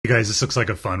guys, this looks like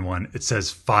a fun one. It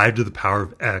says 5 to the power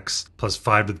of x plus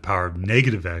 5 to the power of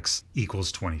negative x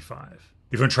equals 25.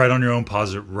 If you want to try it on your own,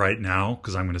 pause it right now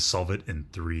because I'm going to solve it in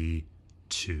 3,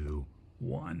 2,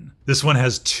 1. This one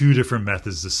has two different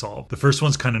methods to solve. The first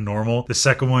one's kind of normal. The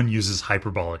second one uses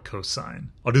hyperbolic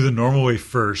cosine. I'll do the normal way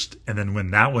first, and then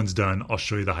when that one's done, I'll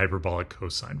show you the hyperbolic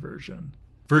cosine version.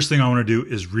 First thing I want to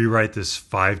do is rewrite this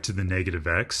 5 to the negative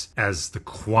x as the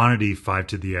quantity 5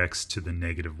 to the x to the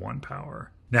negative 1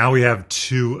 power. Now we have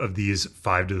two of these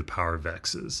 5 to the power of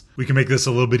x's. We can make this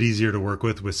a little bit easier to work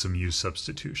with some u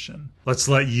substitution. Let's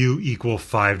let u equal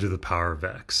 5 to the power of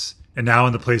x. And now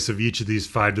in the place of each of these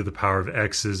 5 to the power of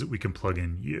x's, we can plug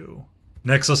in u.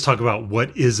 Next, let's talk about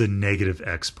what is a negative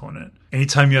exponent.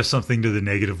 Anytime you have something to the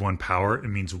negative 1 power, it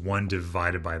means 1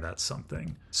 divided by that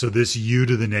something. So this u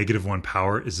to the negative 1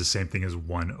 power is the same thing as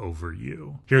 1 over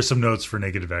u. Here are some notes for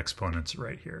negative exponents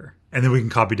right here. And then we can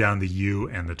copy down the u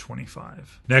and the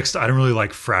 25. Next, I don't really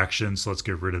like fractions, so let's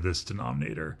get rid of this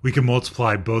denominator. We can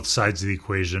multiply both sides of the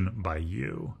equation by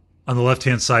u. On the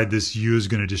left-hand side, this u is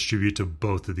going to distribute to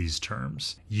both of these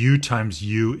terms. U times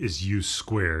u is u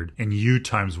squared, and u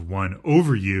times 1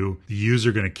 over u, the u's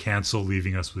are going to cancel,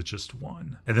 leaving us with just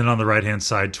 1. And then on the right-hand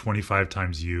side, 25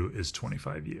 times u is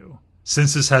 25u.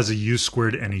 Since this has a u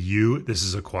squared and a u, this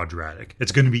is a quadratic.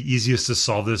 It's going to be easiest to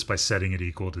solve this by setting it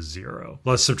equal to 0.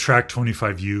 Let's subtract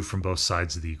 25u from both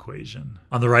sides of the equation.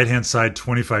 On the right-hand side,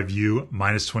 25u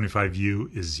minus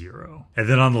 25u is 0. And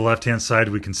then on the left-hand side,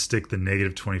 we can stick the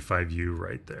negative 25u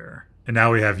right there. And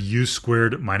now we have u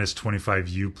squared minus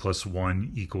 25u plus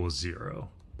 1 equals 0.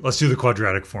 Let's do the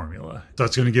quadratic formula. So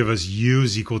it's going to give us u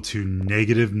is equal to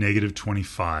negative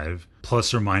 25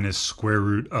 plus or minus square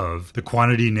root of the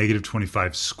quantity negative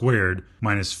 25 squared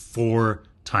minus 4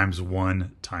 times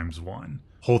 1 times 1.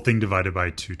 Whole thing divided by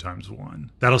 2 times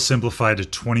 1. That'll simplify to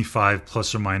 25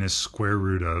 plus or minus square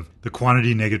root of the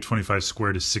quantity negative 25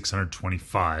 squared is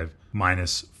 625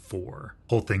 minus 4.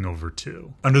 Whole thing over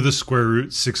 2. Under the square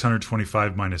root,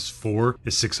 625 minus 4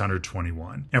 is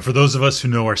 621. And for those of us who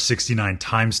know our 69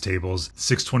 times tables,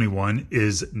 621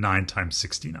 is 9 times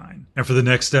 69. And for the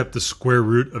next step, the square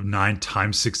root of 9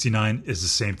 times 69 is the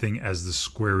same thing as the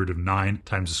square root of 9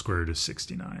 times the square root of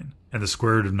 69. And the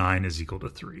square root of 9 is equal to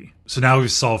 3. So now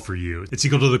we've solved for u. It's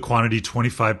equal to the quantity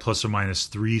 25 plus or minus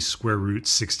 3 square root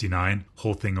 69,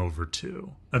 whole thing over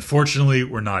 2. Unfortunately,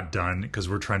 we're not done because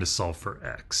we're trying to solve for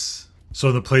x. So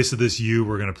in the place of this u,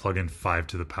 we're going to plug in 5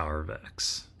 to the power of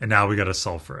x. And now we got to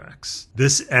solve for x.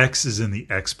 This x is in the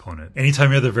exponent. Anytime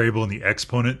you have the variable in the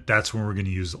exponent, that's when we're going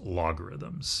to use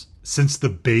logarithms. Since the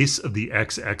base of the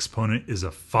x exponent is a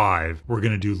 5, we're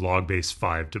going to do log base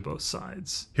 5 to both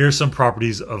sides. Here are some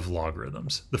properties of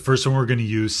logarithms. The first one we're going to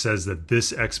use says that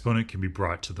this exponent can be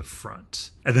brought to the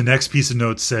front. And the next piece of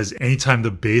notes says anytime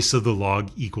the base of the log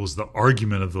equals the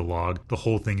argument of the log, the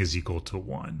whole thing is equal to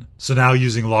 1. So now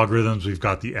using logarithms, we've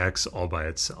got the x all by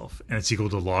itself, and it's equal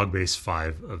to log base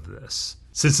 5 of this.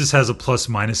 Since this has a plus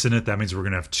minus in it, that means we're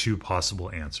going to have two possible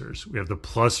answers. We have the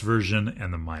plus version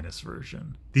and the minus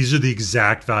version. These are the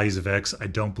exact values of x. I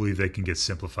don't believe they can get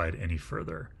simplified any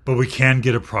further. But we can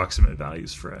get approximate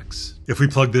values for x. If we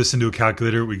plug this into a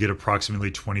calculator, we get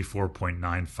approximately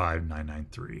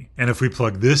 24.95993. And if we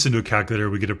plug this into a calculator,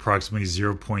 we get approximately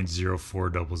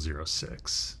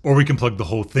 0.04006. Or we can plug the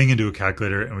whole thing into a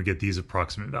calculator and we get these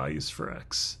approximate values for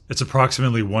x. It's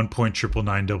approximately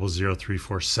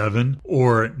 1.999000347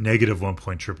 or negative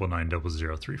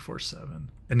 1.999000347.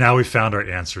 And now we found our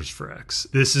answers for x.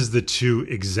 This is the two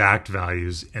exact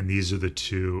values, and these are the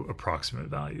two approximate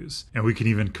values. And we can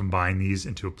even combine these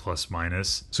into a plus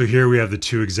minus. So here we have the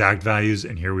two exact values,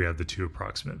 and here we have the two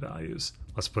approximate values.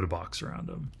 Let's put a box around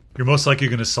them. You're most likely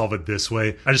going to solve it this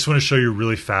way. I just want to show you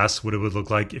really fast what it would look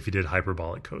like if you did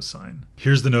hyperbolic cosine.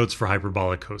 Here's the notes for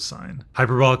hyperbolic cosine.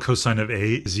 Hyperbolic cosine of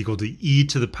a is equal to e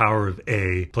to the power of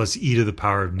a plus e to the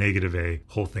power of negative a,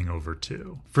 whole thing over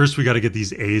 2. First, we got to get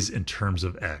these a's in terms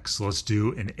of x. So let's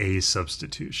do an a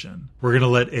substitution. We're going to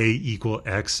let a equal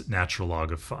x natural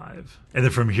log of 5. And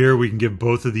then from here, we can give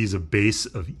both of these a base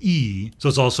of e. So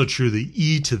it's also true that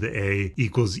e to the a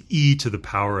equals e to the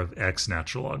power of x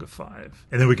natural log of 5.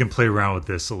 And then we can play around with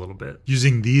this a little bit.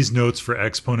 Using these notes for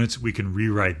exponents, we can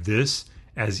rewrite this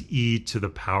as e to the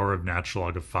power of natural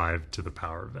log of 5 to the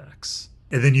power of x.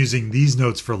 And then using these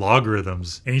notes for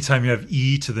logarithms, anytime you have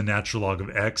e to the natural log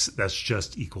of x, that's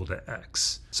just equal to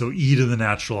x. So e to the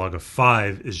natural log of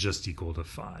 5 is just equal to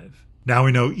 5. Now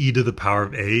we know e to the power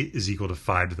of a is equal to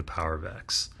 5 to the power of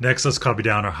x. Next, let's copy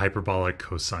down our hyperbolic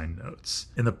cosine notes.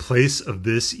 In the place of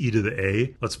this e to the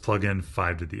a, let's plug in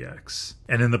 5 to the x.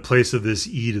 And in the place of this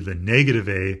e to the negative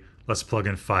a, Let's plug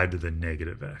in 5 to the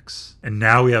negative x. And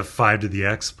now we have 5 to the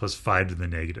x plus 5 to the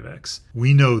negative x.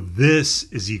 We know this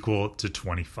is equal to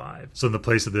 25. So in the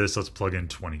place of this, let's plug in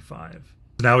 25.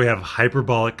 So now we have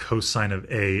hyperbolic cosine of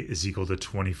a is equal to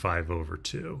 25 over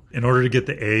 2. In order to get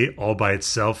the a all by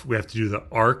itself, we have to do the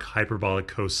arc hyperbolic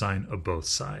cosine of both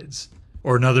sides.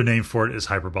 Or another name for it is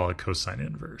hyperbolic cosine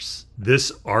inverse.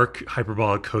 This arc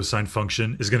hyperbolic cosine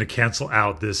function is going to cancel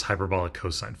out this hyperbolic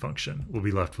cosine function. We'll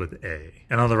be left with a.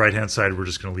 And on the right hand side, we're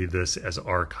just going to leave this as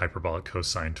arc hyperbolic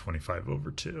cosine 25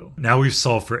 over 2. Now we've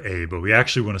solved for a, but we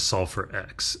actually want to solve for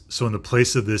x. So in the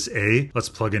place of this a, let's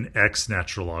plug in x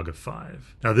natural log of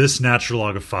 5. Now this natural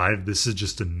log of 5, this is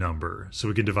just a number. So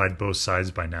we can divide both sides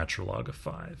by natural log of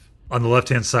 5. On the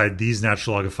left-hand side, these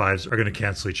natural log of 5s are going to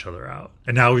cancel each other out.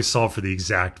 And now we solve for the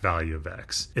exact value of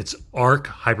x. It's arc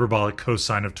hyperbolic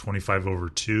cosine of 25 over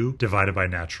 2 divided by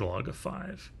natural log of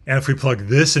 5. And if we plug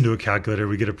this into a calculator,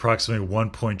 we get approximately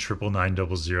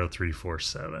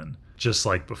 1.999000347. Just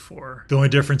like before. The only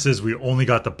difference is we only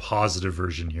got the positive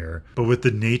version here, but with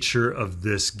the nature of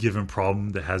this given problem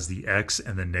that has the x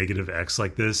and the negative x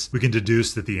like this, we can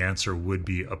deduce that the answer would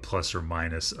be a plus or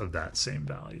minus of that same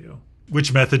value.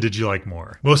 Which method did you like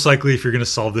more? Most likely, if you're going to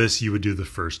solve this, you would do the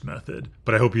first method.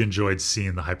 But I hope you enjoyed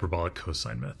seeing the hyperbolic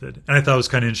cosine method. And I thought it was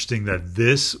kind of interesting that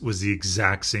this was the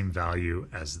exact same value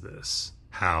as this.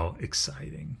 How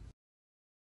exciting.